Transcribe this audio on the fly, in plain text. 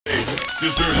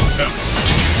deserted temple.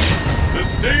 The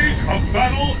stage of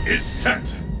battle is set.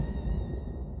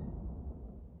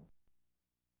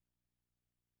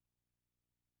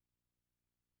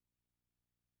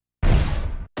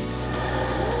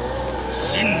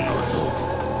 真の像、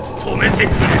止めてく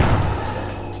れ。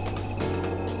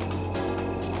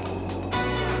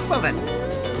Well then,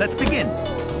 let's begin.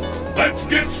 Let's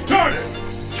get started.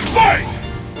 Fight!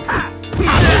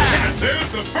 And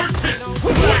there's the first hit.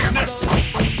 What's next?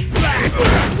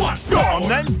 What? Go on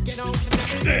then.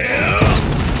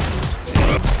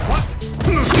 What?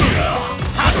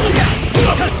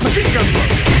 Machine gun blow.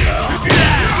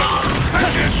 I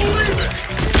can't believe it.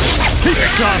 Keep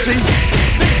it classy.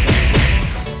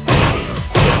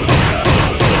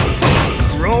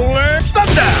 Rolling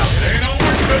thunder. It ain't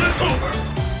over till it's over.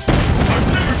 I've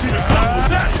never seen a combo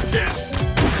that intense.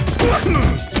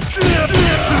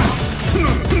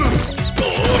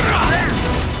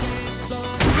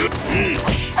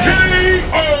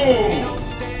 K.O.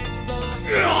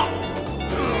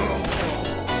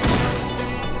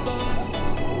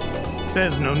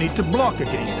 There's no need to block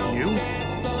against you.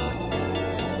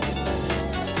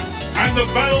 And the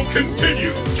battle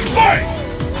continues. Fight!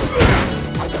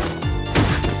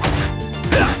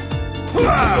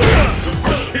 The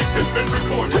first kick has been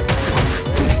recorded.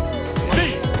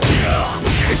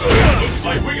 Looks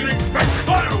like we can expect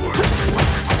fireworks.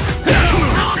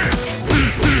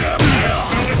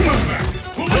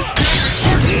 Pull up!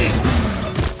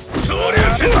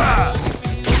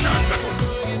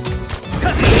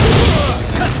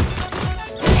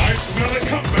 I smell a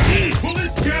comeback. Will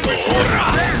this jam record?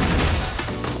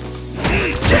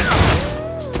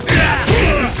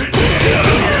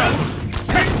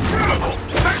 Incredible!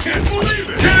 I can't believe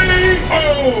it! K.O.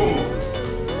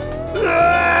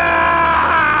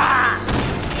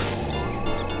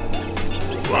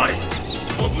 Why?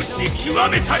 拳極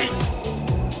めたい。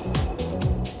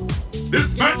 This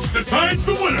match decides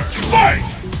the winner! Fight!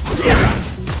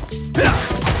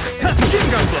 Machine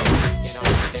gun blow.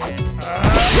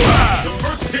 The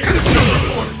first kick is still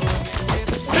recorded.